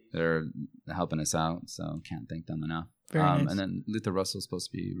they're helping us out. So can't thank them enough. Very nice. And then Luther Russell's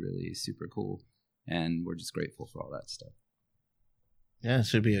supposed to be really super cool, and we're just grateful for all that stuff. Yeah, it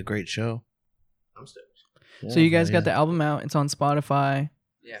should be a great show. I'm stoked. So you guys got the album out. It's on Spotify.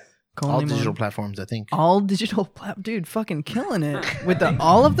 Yeah. All digital platforms, I think. All digital dude, fucking killing it with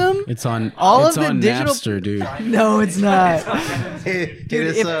all of them. It's on all it's of the on digital. Napster, dude. No, it's not.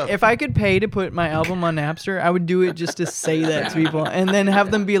 Dude, if I could pay to put my album on Napster, I would do it just to say that to people, and then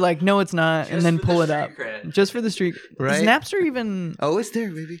have them be like, "No, it's not," and then pull it up just for the street. Right? Is Napster even? Oh, it's there,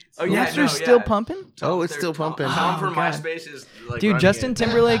 baby. Oh, yeah, Napster's still pumping. Oh, it's still pumping. Tom from God. MySpace is like, Dude, Justin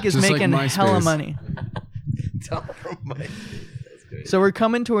Timberlake is Just like making hella MySpace. money. Tom from MySpace. So we're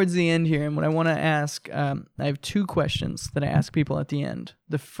coming towards the end here, and what I want to ask, I have two questions that I ask people at the end.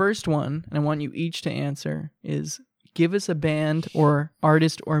 The first one, and I want you each to answer, is give us a band or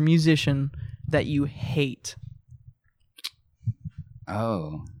artist or musician that you hate.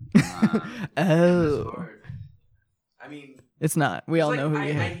 Oh. Oh. I mean, It's not. We all know who you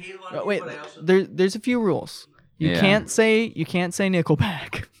I hate. hate a lot of Wait, people, but I also there's a few rules. You can't say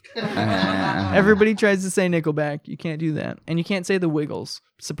Nickelback. Uh-huh. Everybody tries to say Nickelback. You can't do that. And you can't say the Wiggles.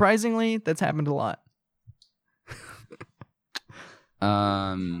 Surprisingly, that's happened a lot.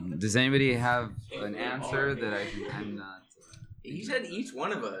 Does anybody have an answer that I'm not? He said each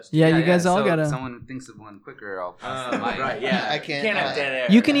one of us. Yeah, you guys all so gotta. If someone thinks of one quicker, I'll pass the mic. Right, yeah. I can't have dead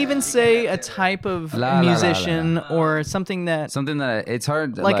air. You can even say a type of musician or something that it's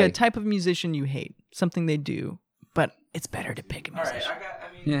hard. like a type of musician you hate. Something they do, but it's better to pick a All right, musician.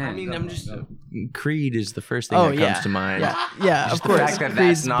 I'm just. Creed is the first thing that comes to mind. Yeah, Just of course. The fact that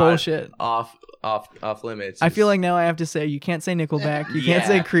Creed's that's not bullshit. off limits. I feel like now I have to say you can't say Nickelback, you can't Yeah,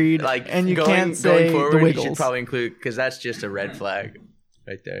 say Creed, like and you going, can't say going forward, the you Wiggles. should probably include because that's just a red flag,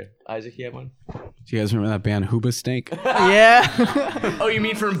 right there. Isaac, you have one? Do you guys remember that band Hoobastank? Yeah. Oh, you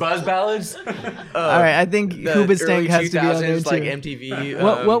mean from Buzz Ballads? All right, I think Hoobastank has to be on there too. Like MTV.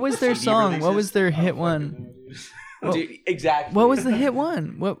 What was their CD song? releases. What was their hit one? Dude, exactly. What was the hit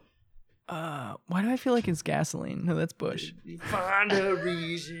one? What? Why do I feel like it's Gasoline? No, that's Bush. Find a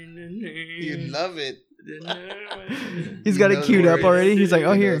reason. You love it. He's got it queued up already. He's like,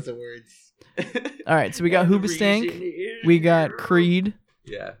 oh, He here. knows the words. All right, so we got Hoobastank. We got Creed.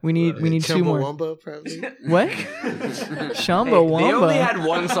 Yeah. We need two more. Chumbawamba, probably. What? Shamba They only Wamba. had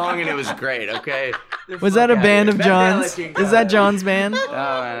one song and it was great. Okay. Was that a band of John's? Is that John's band? Oh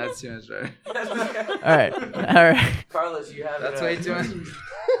man, that's too much. Right? All right. Carlos, you have. That's way too much.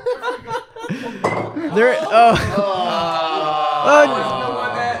 There.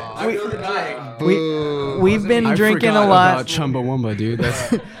 I feel the drink. We we've been I drinking forgot a lot. about Chumbawamba, dude.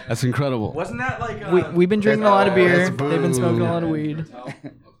 That's incredible. Wasn't that like We've been drinking a lot of beer. That's They've been smoking a lot of weed.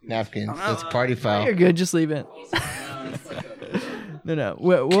 Napkins. That's party foul. You're good. Just leave it. No.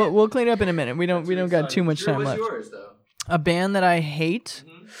 We'll clean it up in a minute. We don't got too much time left. yours though? A band that I hate.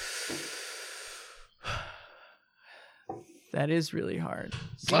 That is really hard.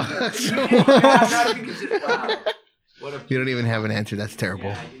 You don't even have an answer. That's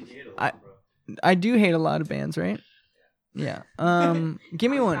terrible. I do hate a lot of bands, right? Yeah.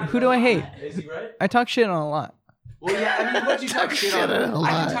 Give me one. Who do I hate? Is he right? I talk shit on a lot. Well, yeah. I mean, what you talk shit on? a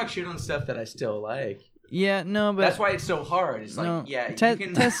lot. I can talk shit on stuff that I still like. Yeah, no, but That's why it's so hard. It's No. like, yeah, you Tess-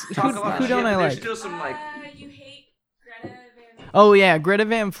 can Tess, talk who- a lot who of don't shit, I but like? There's still some like. You hate Greta Van. oh yeah, Greta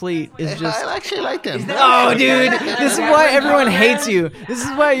Van Fleet is just. I actually like them. Oh, dude, this is why everyone hates you. This is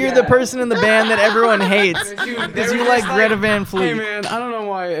why you're the person in the band that everyone hates. Because you like Greta Van Hey Fleet. man, I don't know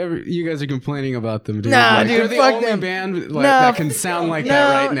why you guys are complaining about them, dude. Nah, like, dude, they're the fuck only them. band like, No, that can sound like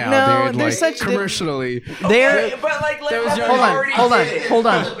that right now, no, dude. they're Like such- commercially. They're. But like, That was let your- them Hold already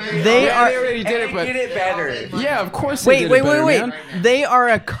on. did it. They Yeah, are. they already did it, And but they did it better. yeah, of course. They Wait. did it better, man. They are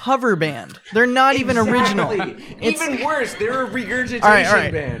a cover band. They're not even original. It's Even worse, they're a regurgitation all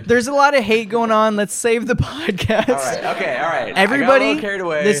right. band. There's a lot of hate going on. Let's save the podcast. All right. Everybody, I got a little carried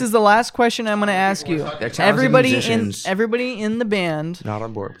away. this is the last question I'm going to ask you. They're talented Everybody musicians. in the band, not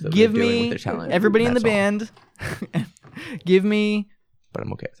on board with what give they're doing me with their talent. everybody in the That's all. band. Give me But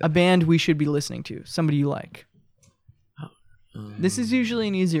I'm okay with a that. band we should be listening to. Somebody you like. This is usually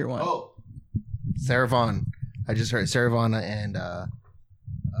an easier one. Oh, Sarah Vaughan. I just heard Sarah Vaughan and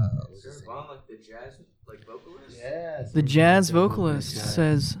what's his name? Like the jazz, like vocalist. Yes. The jazz vocalist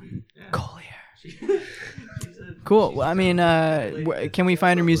says, "Collier." Cool. Well, I mean, can we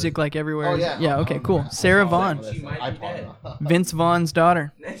find her music like everywhere? Oh, yeah. Yeah. Okay. Cool. Sarah Vaughan, Vince Vaughn's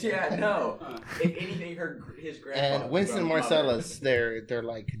daughter. Yeah, no. If anything, his grandfather. And Winston Marsalis, they're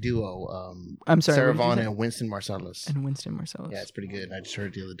like duo. I'm sorry, Sarah what did you Vaughan say? and Winston Marsalis. And Winston Marsalis. Yeah, it's pretty good. I just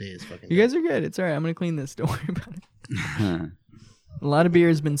heard it the other day. It's fucking. You guys are good. It's all right. I'm gonna clean this. Don't worry about it. A lot of beer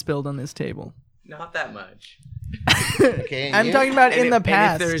has been spilled on this table. Not that much. Okay, and I'm you? talking about in the And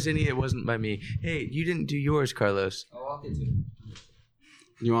past. if there's any, it wasn't by me. Hey, you didn't do yours, Carlos.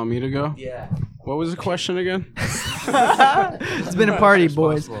 You want me to go? Yeah. What was the question again? It's been a party,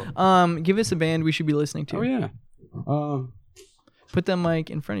 boys. Give us a band we should be listening to. Oh yeah. Put the mic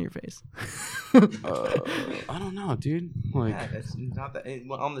in front of your face. I don't know, dude. Like, Yeah, that's not that.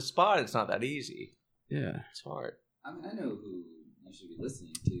 On the spot, it's not that easy. yeah. It's hard. I mean, I know who you should be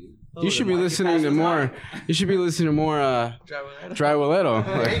listening to. You should be listening to more. You should be listening to more. Drywallero.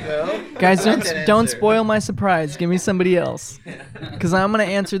 There you go. Guys, That's an don't answer. spoil my surprise. Give me somebody else. Because I'm going to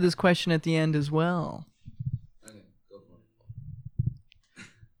answer this question at the end as well.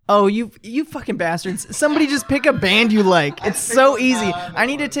 Oh, you fucking bastards. Somebody just pick a band you like. It's so easy. I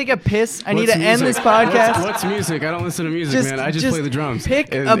need to take a piss. I need to What's end this music? podcast. What's music? I don't listen to music, man. I just play the drums. Pick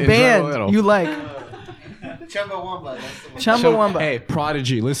in a band Drywallero. you like. Chumbawamba. That's the one. Chumbawamba. Hey,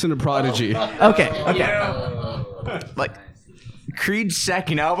 Prodigy. Listen to Prodigy. Okay. Like Creed's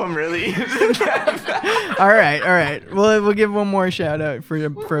second album, really? All right. We'll give one more shout out for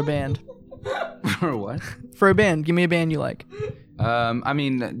a band. Or what? For a band, give me a band you like. I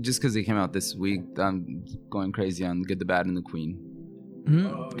mean, just because they came out this week, I'm going crazy on Good, the Bad, and the Queen.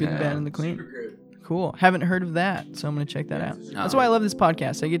 Good, the Bad, and the Queen. Cool. Haven't heard of that, so I'm gonna check that out. That's why I love this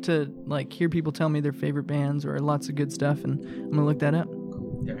podcast. I get to like hear people tell me their favorite bands or lots of good stuff, and I'm gonna look that up.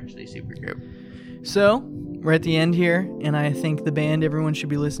 They're actually super group. So we're at the end here, and I think the band everyone should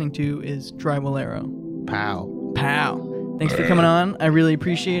be listening to is Drywallero. Pow. Thanks for coming on. I really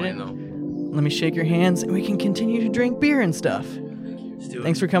appreciate it. Let me shake your hands, and we can continue to drink beer and stuff.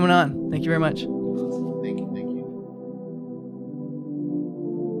 Thanks for coming on. Thank you very much. Thank you.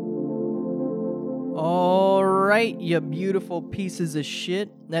 All right, you beautiful pieces of shit.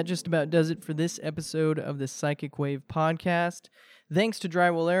 That just about does it for this episode of the Psychic Wave podcast. Thanks to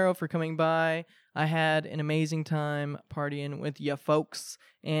Drywallero for coming by. I had an amazing time partying with ya folks.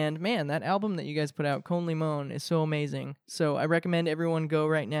 And man, that album that you guys put out, Con Limon, is so amazing. So I recommend everyone go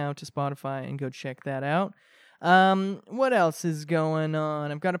right now to Spotify and go check that out. What else is going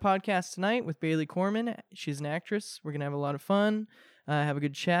on? I've got a podcast tonight with Bailey Corman. She's an actress. We're going to have a lot of fun, have a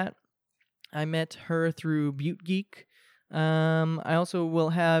good chat. I met her through Butte Geek. I also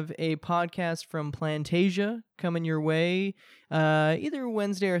will have a podcast from Plantasia coming your way, either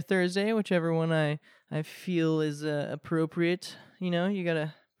Wednesday or Thursday, whichever one I feel is appropriate. You know, you got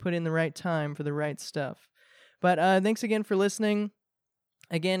to put in the right time for the right stuff. But thanks again for listening.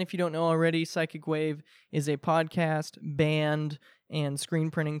 Again, if you don't know already, Psychic Wave is a podcast, band, and screen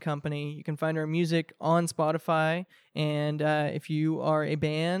printing company. You can find our music on Spotify. And if you are a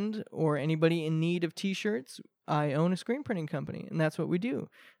band or anybody in need of t-shirts, I own a screen printing company, and that's what we do.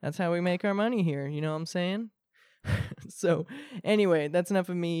 That's how we make our money here. You know what I'm saying? So anyway, that's enough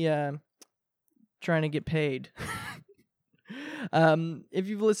of me trying to get paid. If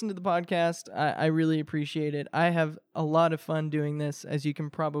you've listened to the podcast, I really appreciate it. I have a lot of fun doing this, as you can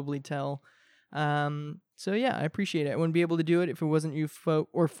probably tell. So yeah, I appreciate it. I wouldn't be able to do it if it wasn't you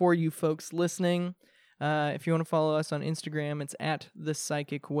or for you folks listening. If you want to follow us on Instagram, it's at The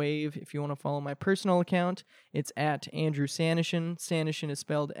Psychic Wave. If you want to follow my personal account, it's at Andrew Sanishyn. Sanishyn is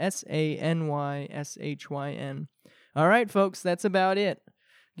spelled Sanysyn. All right, folks, that's about it.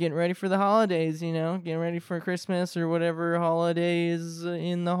 Getting ready for the holidays, you know, getting ready for Christmas or whatever holidays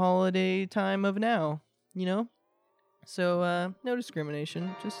in the holiday time of now, you know? So, no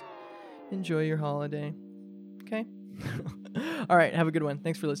discrimination. Just enjoy your holiday. Okay? All right, have a good one.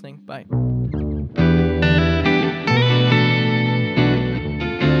 Thanks for listening. Bye.